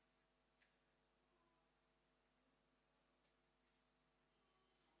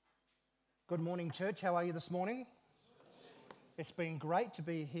Good morning, church. How are you this morning? It's been great to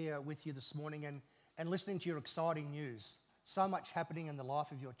be here with you this morning and listening to your exciting news. So much happening in the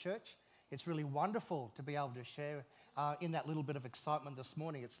life of your church. It's really wonderful to be able to share in that little bit of excitement this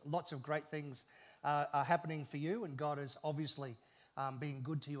morning. It's lots of great things are happening for you, and God is obviously being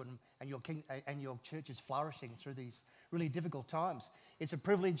good to you, and your church is flourishing through these really difficult times. It's a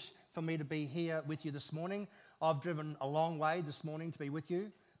privilege for me to be here with you this morning. I've driven a long way this morning to be with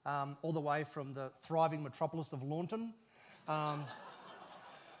you. All the way from the thriving metropolis of Launton.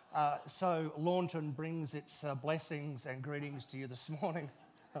 So Launton brings its blessings and greetings to you this morning.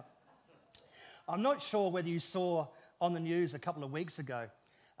 I'm not sure whether you saw on the news a couple of weeks ago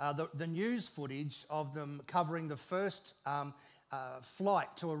the news footage of them covering the first flight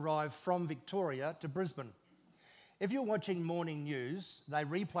to arrive from Victoria to Brisbane. If you're watching morning news, they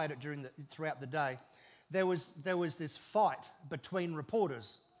replayed it throughout the day. There was this fight between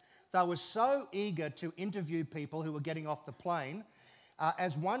reporters. They were so eager to interview people who were getting off the plane.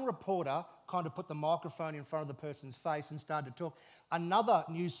 As one reporter kind of put the microphone in front of the person's face and started to talk, another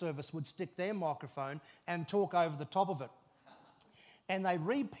news service would stick their microphone and talk over the top of it. And they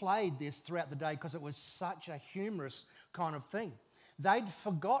replayed this throughout the day because it was such a humorous kind of thing. They'd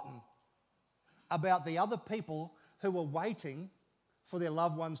forgotten about the other people who were waiting for their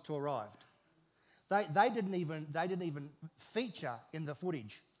loved ones to arrive. They didn't even feature in the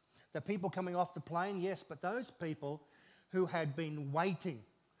footage. The people coming off the plane, yes, but those people who had been waiting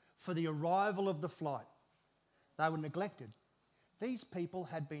for the arrival of the flight, they were neglected. These people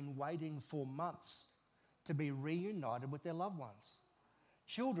had been waiting for months to be reunited with their loved ones.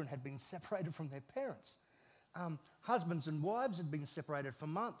 Children had been separated from their parents. Husbands and wives had been separated for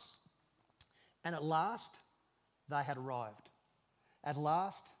months. And at last, they had arrived. At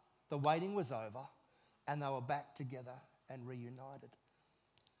last, the waiting was over and they were back together and reunited.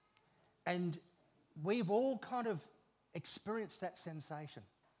 And we've all kind of experienced that sensation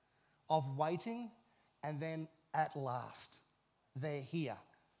of waiting and then at last they're here.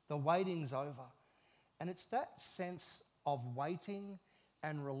 The waiting's over. And it's that sense of waiting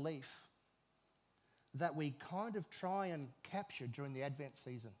and relief that we kind of try and capture during the Advent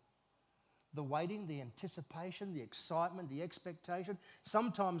season. The waiting, the anticipation, the excitement, the expectation,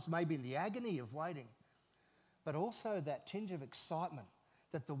 sometimes maybe the agony of waiting, but also that tinge of excitement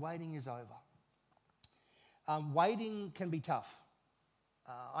that the waiting is over. Waiting can be tough.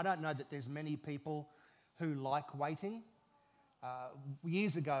 I don't know that there's many people who like waiting.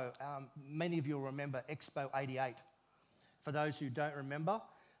 Years ago, many of you will remember Expo 88. For those who don't remember,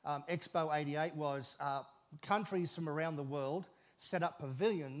 Expo 88 was countries from around the world set up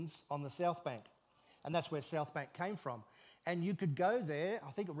pavilions on the South Bank. And that's where South Bank came from. And you could go there,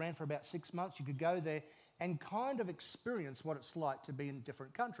 I think it ran for about 6 months, you could go there and kind of experience what it's like to be in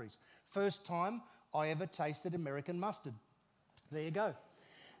different countries. First time I ever tasted American mustard. There you go.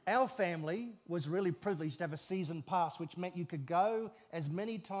 Our family was really privileged to have a season pass, which meant you could go as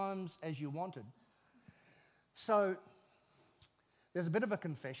many times as you wanted. So there's a bit of a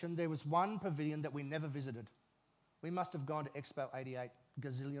confession. There was one pavilion that we never visited. We must have gone to Expo 88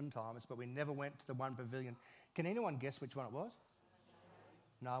 gazillion times, but we never went to the one pavilion. Can anyone guess which one it was?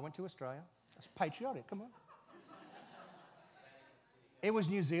 No, I went to Australia. It's patriotic, come on. It was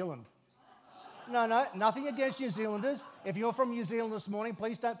New Zealand. No, nothing against New Zealanders. If you're from New Zealand this morning,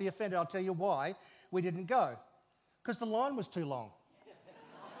 please don't be offended. I'll tell you why we didn't go. Because the line was too long.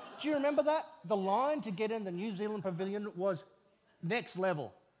 Do you remember that? The line to get in the New Zealand pavilion was next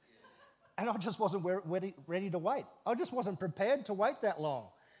level. And I just wasn't ready to wait. I just wasn't prepared to wait that long.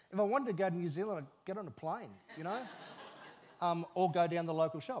 If I wanted to go to New Zealand, I'd get on a plane, you know, or go down the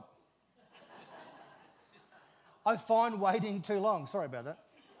local shop. I find waiting too long. Sorry about that.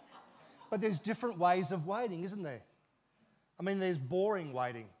 But there's different ways of waiting, isn't there? I mean, there's boring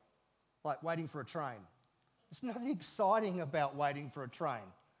waiting, like waiting for a train. There's nothing exciting about waiting for a train,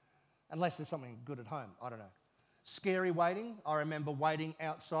 unless there's something good at home. I don't know. Scary waiting. I remember waiting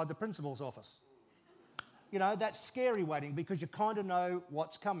outside the principal's office. You know, that's scary waiting because you kind of know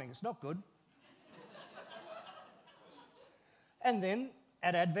what's coming. It's not good. And then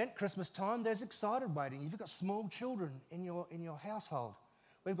at Advent, Christmas time, there's excited waiting. If you've got small children in your household,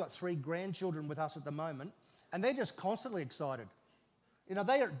 we've got 3 grandchildren with us at the moment, and they're just constantly excited. You know,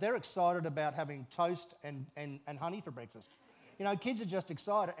 they're excited about having toast and honey for breakfast. You know, kids are just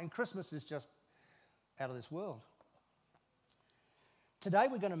excited, and Christmas is just out of this world. Today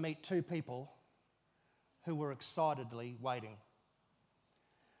we're going to meet 2 people who were excitedly waiting.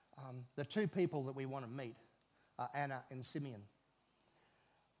 The 2 people that we want to meet are Anna and Simeon.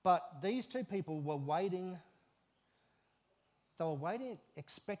 But these 2 people were waiting They were waiting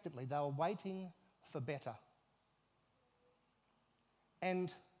expectantly. They were waiting for better.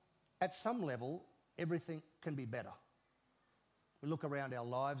 And at some level, everything can be better. We look around our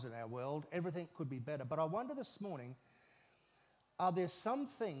lives and our world, everything could be better. But I wonder this morning, are there some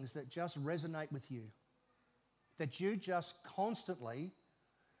things that just resonate with you, that you just constantly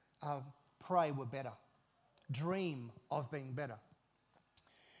pray were better, dream of being better?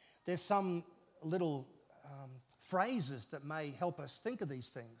 There's some little phrases that may help us think of these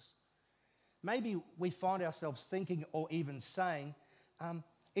things. Maybe we find ourselves thinking or even saying,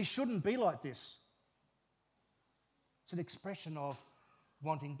 it shouldn't be like this. It's an expression of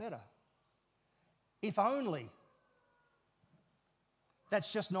wanting better. If only. That's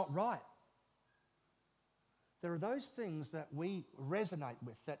just not right. There are those things that we resonate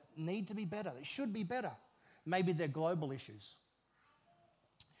with that need to be better, that should be better. Maybe they're global issues.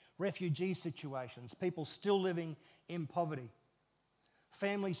 Refugee situations, people still living in poverty,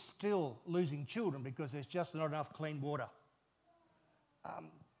 families still losing children because there's just not enough clean water,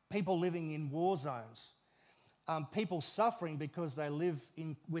 people living in war zones, people suffering because they live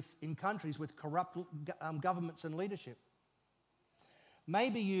in countries with corrupt governments and leadership.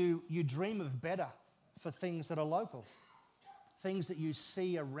 Maybe you dream of better for things that are local, things that you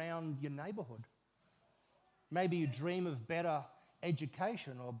see around your neighbourhood. Maybe you dream of better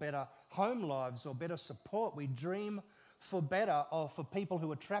education or better home lives or better support. We dream for better or for people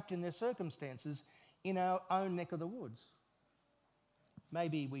who are trapped in their circumstances in our own neck of the woods.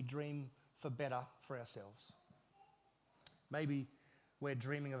 Maybe we dream for better for ourselves. Maybe we're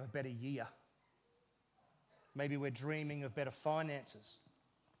dreaming of a better year. Maybe we're dreaming of better finances,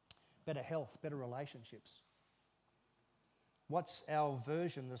 better health, better relationships. What's our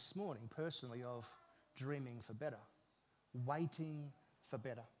version this morning, personally, of dreaming for better? Waiting for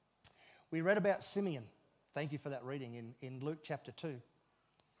better. We read about Simeon. Thank you for that reading in Luke chapter 2.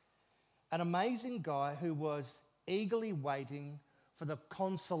 An amazing guy who was eagerly waiting for the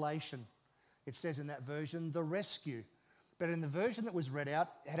consolation. It says in that version, the rescue. But in the version that was read out,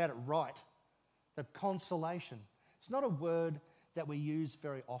 it had it right. The consolation. It's not a word that we use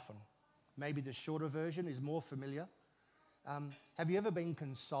very often. Maybe the shorter version is more familiar. Have you ever been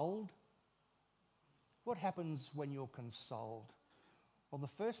consoled? What happens when you're consoled? Well, the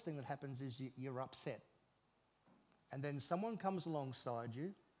first thing that happens is you're upset. And then someone comes alongside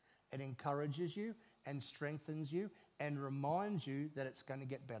you and encourages you and strengthens you and reminds you that it's going to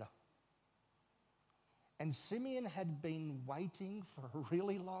get better. And Simeon had been waiting for a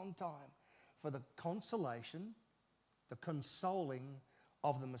really long time for the consolation, the consoling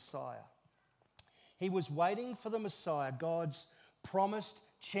of the Messiah. He was waiting for the Messiah, God's promised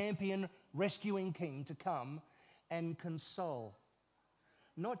champion, rescuing king, to come and console.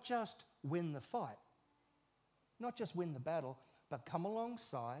 Not just win the fight, not just win the battle, but come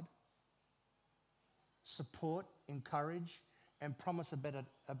alongside, support, encourage, and promise a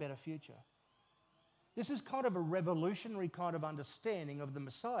better future. This is kind of a revolutionary kind of understanding of the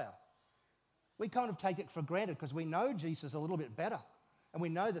Messiah. We kind of take it for granted because we know Jesus a little bit better, and we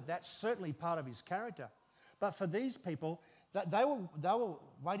know that that's certainly part of his character. But for these people, that they were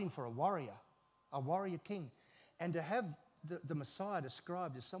waiting for a warrior king, and to have the Messiah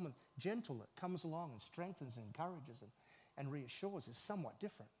described as someone gentle that comes along and strengthens and encourages and reassures is somewhat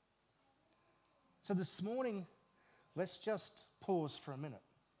different. So this morning, let's just pause for a minute.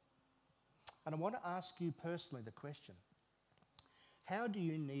 And I want to ask you personally the question, how do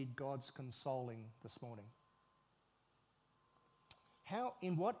you need God's consoling this morning?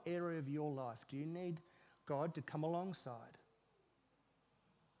 In what area of your life do you need God to come alongside,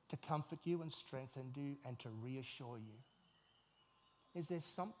 to comfort you and strengthen you and to reassure you? Is there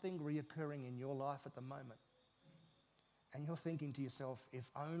something reoccurring in your life at the moment? And you're thinking to yourself, if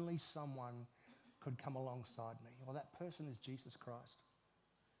only someone could come alongside me. Well, that person is Jesus Christ.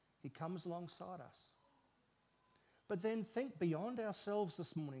 He comes alongside us. But then think beyond ourselves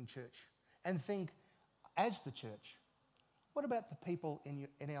this morning, church, and think as the church. What about the people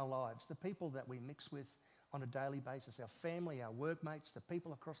in our lives, the people that we mix with on a daily basis, our family, our workmates, the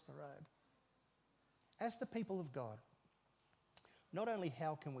people across the road? As the people of God, not only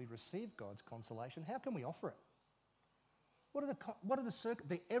how can we receive God's consolation, how can we offer it? What are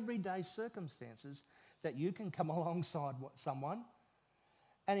the everyday circumstances that you can come alongside someone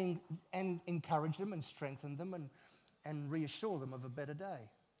and encourage them and strengthen them and reassure them of a better day?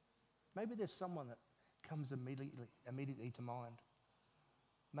 Maybe there's someone that comes immediately to mind.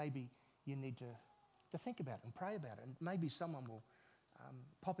 Maybe you need to think about it and pray about it, and maybe someone will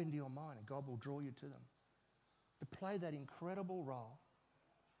pop into your mind and God will draw you to them to play that incredible role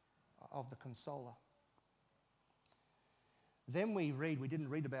of the consoler. Then we didn't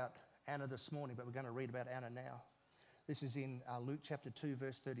read about Anna this morning, but we're going to read about Anna now. This is in Luke chapter 2,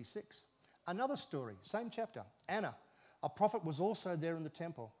 verse 36. Another story, same chapter. Anna, a prophet, was also there in the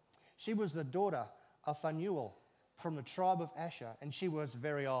temple. She was the daughter of Phanuel from the tribe of Asher, and she was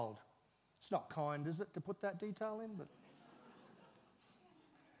very old. It's not kind, is it, to put that detail in? But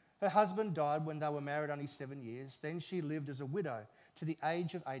her husband died when they were married only 7 years. Then she lived as a widow to the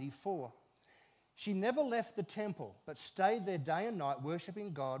age of 84. She never left the temple, but stayed there day and night,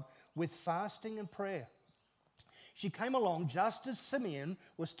 worshipping God with fasting and prayer. She came along just as Simeon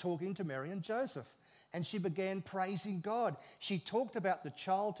was talking to Mary and Joseph, and she began praising God. She talked about the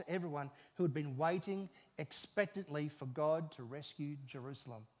child to everyone who had been waiting expectantly for God to rescue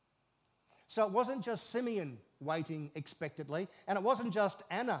Jerusalem. So it wasn't just Simeon waiting expectantly, and it wasn't just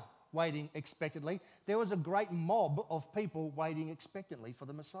Anna waiting expectantly. There was a great mob of people waiting expectantly for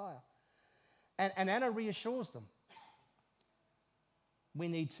the Messiah. And Anna reassures them. We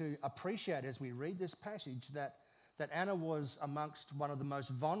need to appreciate as we read this passage that Anna was amongst one of the most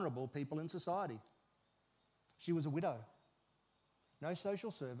vulnerable people in society. She was a widow, no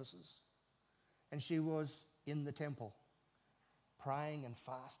social services, and she was in the temple, praying and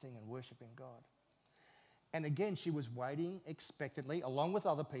fasting and worshipping God. And again, she was waiting expectantly, along with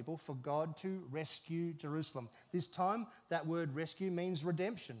other people, for God to rescue Jerusalem. This time, that word rescue means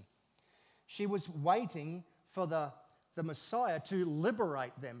redemption. She was waiting for the Messiah to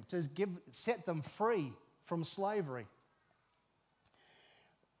liberate them, to set them free from slavery.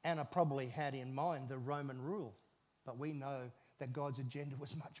 Anna probably had in mind the Roman rule, but we know that God's agenda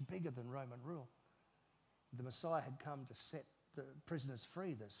was much bigger than Roman rule. The Messiah had come to set the prisoners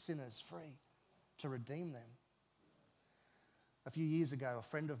free, the sinners free, to redeem them. A few years ago, a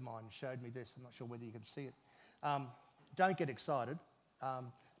friend of mine showed me this. I'm not sure whether you can see it. Don't get excited,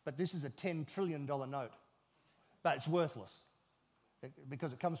 but this is a $10 trillion note, but it's worthless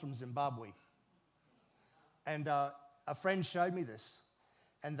because it comes from Zimbabwe. And a friend showed me this,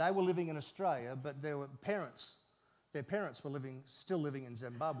 and they were living in Australia, but their parents were still living in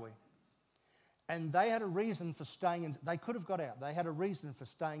Zimbabwe. And they had a reason for staying in, they could have got out. They had a reason for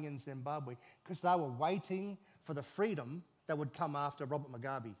staying in Zimbabwe because they were waiting for the freedom that would come after Robert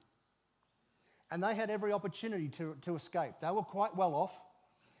Mugabe. And they had every opportunity to escape. They were quite well off,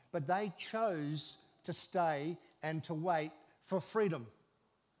 but they chose to stay and to wait for freedom.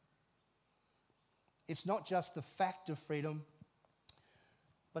 It's not just the fact of freedom,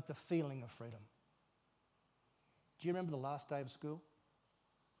 but the feeling of freedom. Do you remember the last day of school?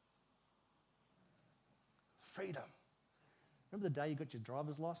 Freedom. Remember the day you got your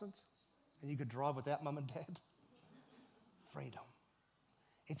driver's license and you could drive without mum and dad? Freedom.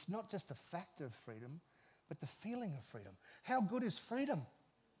 It's not just the fact of freedom, but the feeling of freedom. How good is freedom?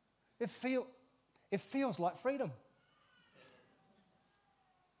 It feels like freedom.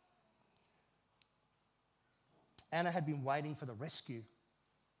 Anna had been waiting for the rescue,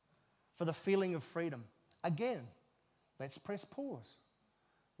 for the feeling of freedom. Again, let's press pause.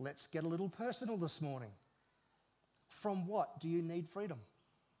 Let's get a little personal this morning. From what do you need freedom?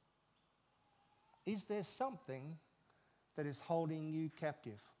 Is there something that is holding you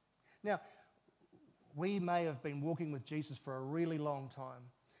captive? Now, we may have been walking with Jesus for a really long time,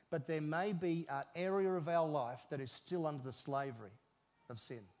 but there may be an area of our life that is still under the slavery of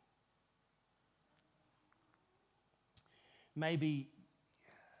sin. Maybe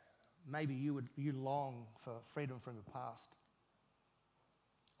you long for freedom from the past.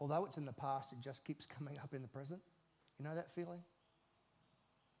 Although it's in the past, it just keeps coming up in the present. You know that feeling?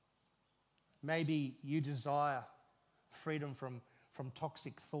 Maybe you desire freedom from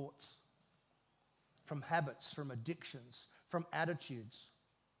toxic thoughts, from habits, from addictions, from attitudes.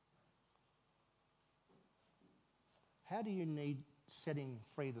 How do you need setting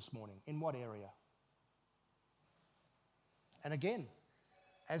free this morning? In what area? And again,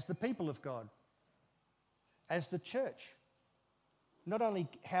 as the people of God, as the church, not only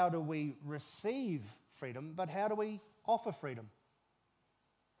how do we receive freedom, but how do we offer freedom?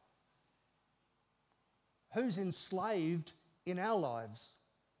 Who's enslaved in our lives?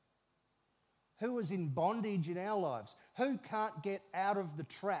 Who is in bondage in our lives? Who can't get out of the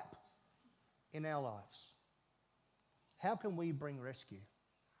trap in our lives? How can we bring rescue?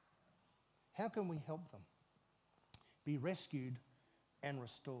 How can we help them be rescued and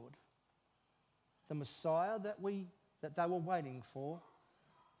restored? The Messiah that they were waiting for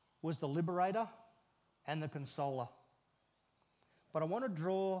was the liberator and the consoler. But I want to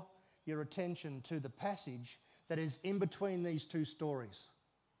draw your attention to the passage that is in between these two stories.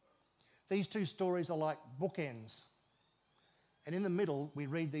 These two stories are like bookends. And in the middle, we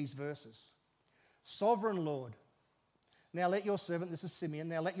read these verses. Sovereign Lord, Now let your servant," this is Simeon,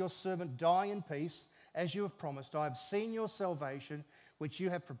 "now let your servant die in peace, as you have promised. I have seen your salvation, which you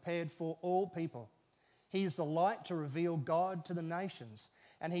have prepared for all people. He is the light to reveal God to the nations,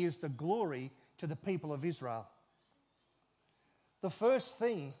 and he is the glory to the people of Israel." The first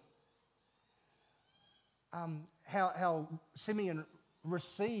thing, how Simeon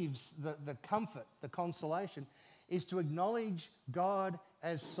receives the comfort, the consolation, is to acknowledge God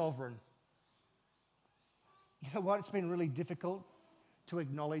as sovereign. You know what? It's been really difficult to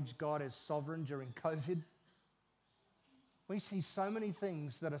acknowledge God as sovereign during COVID. We see so many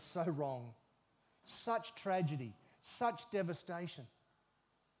things that are so wrong, such tragedy, such devastation.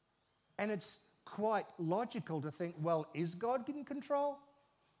 And it's quite logical to think, well, is God in control?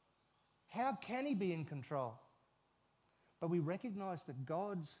 How can he be in control? But we recognize that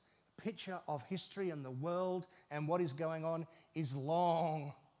God's picture of history and the world and what is going on is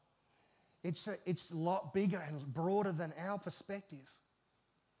long. It's a lot bigger and broader than our perspective.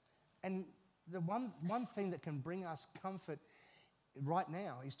 And the one thing that can bring us comfort right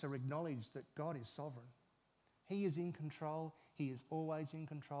now is to acknowledge that God is sovereign. He is in control. He is always in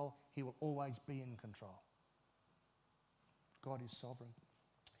control. He will always be in control. God is sovereign.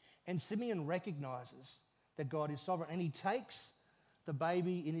 And Simeon recognizes that God is sovereign, and he takes the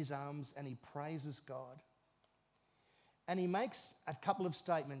baby in his arms and he praises God. And he makes a couple of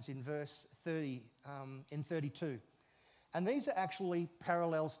statements in verse 30, in 32. And these are actually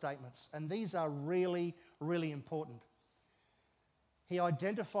parallel statements, and these are really, really important. He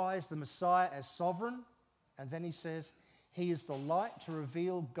identifies the Messiah as sovereign, and then he says, he is the light to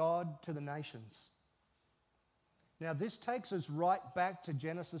reveal God to the nations. Now, this takes us right back to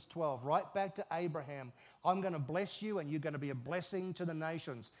Genesis 12, right back to Abraham. I'm going to bless you, and you're going to be a blessing to the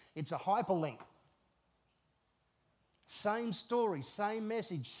nations. It's a hyperlink. Same story, same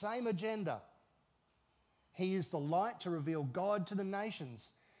message, same agenda. He is the light to reveal God to the nations.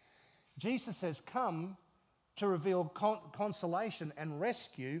 Jesus has come to reveal consolation and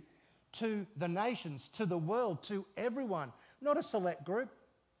rescue to the nations, to the world, to everyone, not a select group,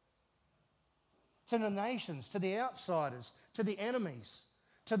 to the nations, to the outsiders, to the enemies,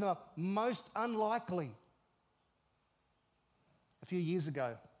 to the most unlikely. A few years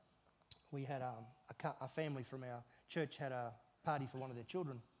ago, we had a family from our church had a party for one of their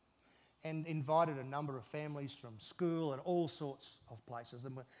children and invited a number of families from school and all sorts of places,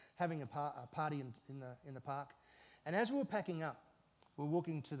 and we're having a party in the park. And as we were packing up, we were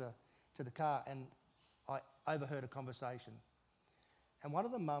walking to the car, and I overheard a conversation. And one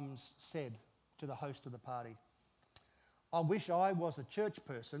of the mums said to the host of the party, "I wish I was a church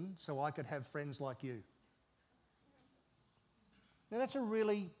person so I could have friends like you." Now that's a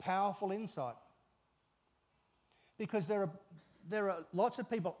really powerful insight, because there are lots of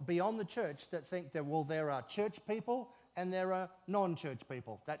people beyond the church that think that, well, there are church people and there are non-church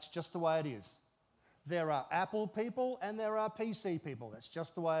people. That's just the way it is. There are Apple people and there are PC people. That's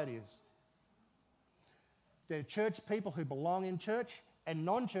just the way it is. There are church people who belong in church and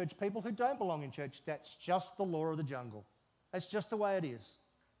non-church people who don't belong in church. That's just the law of the jungle. That's just the way it is.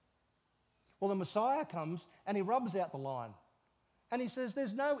 Well, the Messiah comes and he rubs out the line. And he says,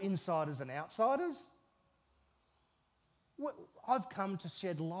 there's no insiders and outsiders. I've come to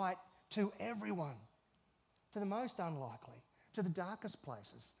shed light to everyone, to the most unlikely, to the darkest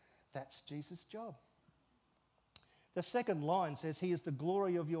places. That's Jesus' job. The second line says, he is the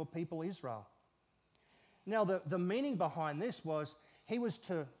glory of your people Israel. Now, the meaning behind this was,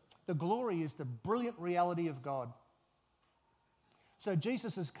 the glory is the brilliant reality of God. So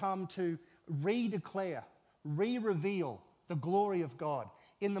Jesus has come to re-declare, re-reveal the glory of God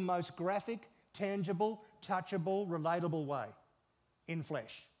in the most graphic, tangible, touchable, relatable way in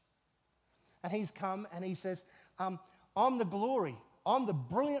flesh. And he's come and he says, I'm the glory, I'm the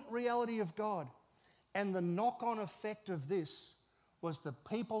brilliant reality of God. And the knock-on effect of this was the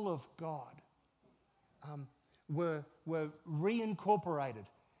people of God were reincorporated,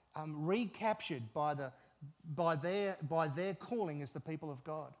 recaptured by their calling as the people of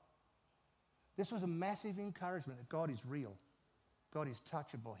God. This was a massive encouragement that God is real, God is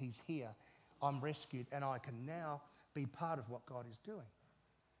touchable, he's here, I'm rescued, and I can now be part of what God is doing.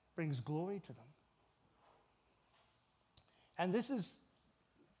 Brings glory to them. And this is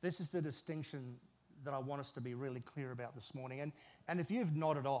the distinction that I want us to be really clear about this morning. And if you've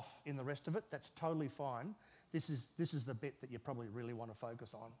nodded off in the rest of it, that's totally fine. This is the bit that you probably really want to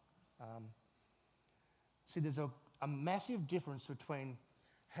focus on. See, there's a massive difference between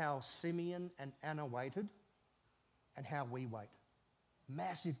how Simeon and Anna waited and how we wait.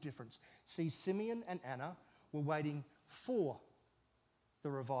 Massive difference. See, Simeon and Anna were waiting for the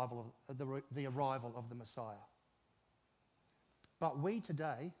arrival of the Messiah. But we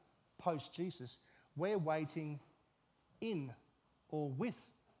today, post-Jesus, we're waiting in or with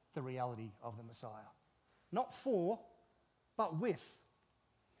the reality of the Messiah. Not for, but with.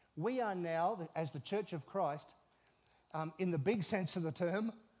 We are now, as the Church of Christ, in the big sense of the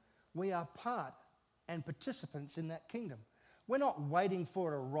term, we are part and participants in that kingdom. We're not waiting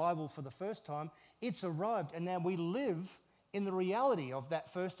for an arrival for the first time. It's arrived, and now we live in the reality of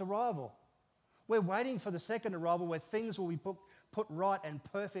that first arrival. We're waiting for the second arrival where things will be put right and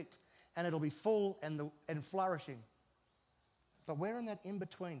perfect, and it'll be full and flourishing. But we're in that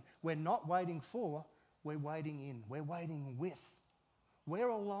in-between. We're not waiting for, we're waiting in. We're waiting with. We're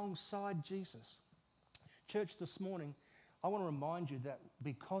alongside Jesus. Church, this morning, I want to remind you that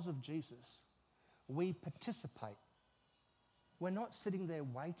because of Jesus, we participate. We're not sitting there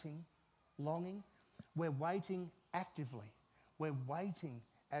waiting, longing. We're waiting actively. We're waiting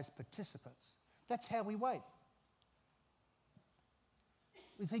as participants. That's how we wait.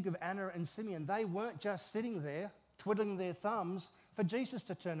 We think of Anna and Simeon. They weren't just sitting there twiddling their thumbs for Jesus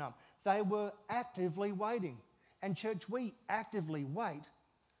to turn up. They were actively waiting. And church, we actively wait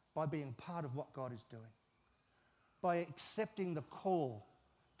by being part of what God is doing, by accepting the call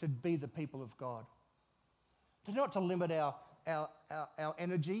to be the people of God. Not to limit our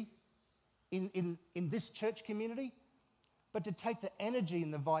energy in this church community, but to take the energy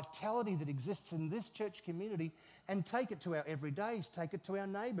and the vitality that exists in this church community and take it to our everydays, take it to our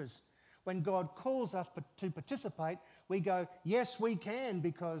neighbours. When God calls us to participate, we go, yes, we can,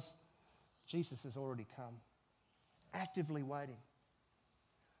 because Jesus has already come. Actively waiting.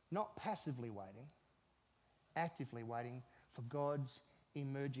 Not passively waiting, actively waiting for God's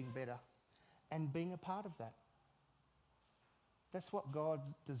emerging better and being a part of that. That's what God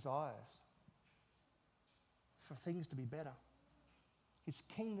desires, for things to be better. His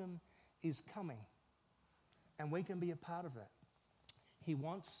kingdom is coming, and we can be a part of that. He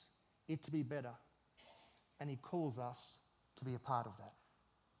wants it to be better, and he calls us to be a part of that.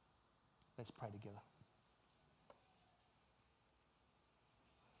 Let's pray together.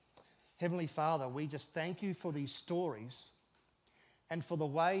 Heavenly Father, we just thank you for these stories and for the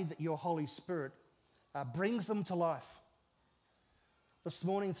way that your Holy Spirit brings them to life. This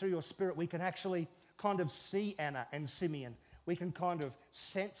morning, through your Spirit, we can actually kind of see Anna and Simeon. We can kind of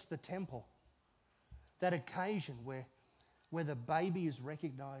sense the temple. That occasion where the baby is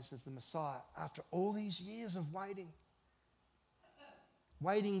recognized as the Messiah after all these years of waiting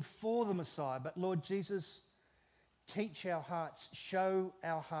for the Messiah. But Lord Jesus, teach our hearts, show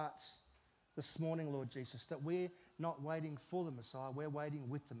our hearts this morning, Lord Jesus, that we're not waiting for the Messiah, we're waiting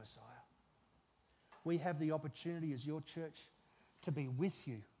with the Messiah. We have the opportunity as your church to be with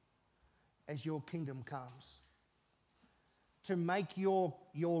you as your kingdom comes, to make your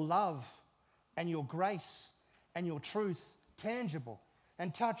love and your grace and your truth tangible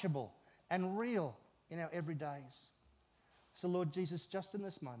and touchable and real in our everydays. So Lord Jesus, just in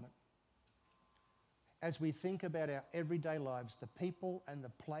this moment, as we think about our everyday lives, the people and the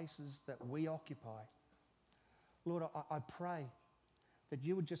places that we occupy, Lord, I pray that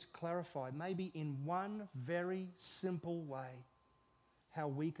you would just clarify, maybe in one very simple way, how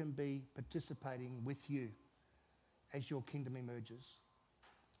we can be participating with you as your kingdom emerges.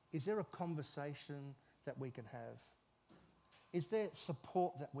 Is there a conversation that we can have? Is there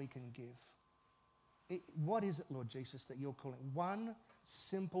support that we can give? What is it, Lord Jesus, that you're calling? One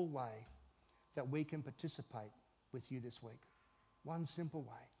simple way that we can participate with you this week. One simple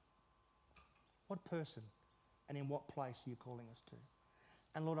way. What person and in what place are you calling us to?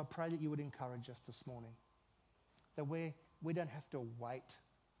 And Lord, I pray that you would encourage us this morning, that we don't have to wait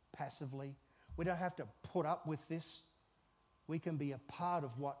passively. We don't have to put up with this. We can be a part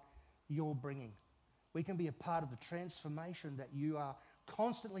of what you're bringing. We can be a part of the transformation that you are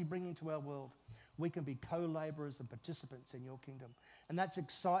constantly bringing to our world. We can be co-laborers and participants in your kingdom. And that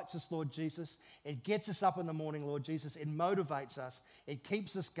excites us, Lord Jesus. It gets us up in the morning, Lord Jesus. It motivates us. It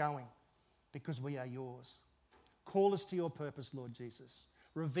keeps us going because we are yours. Call us to your purpose, Lord Jesus.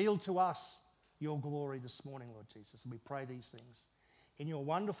 Reveal to us your glory this morning, Lord Jesus. And we pray these things in your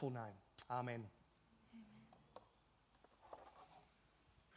wonderful name. Amen.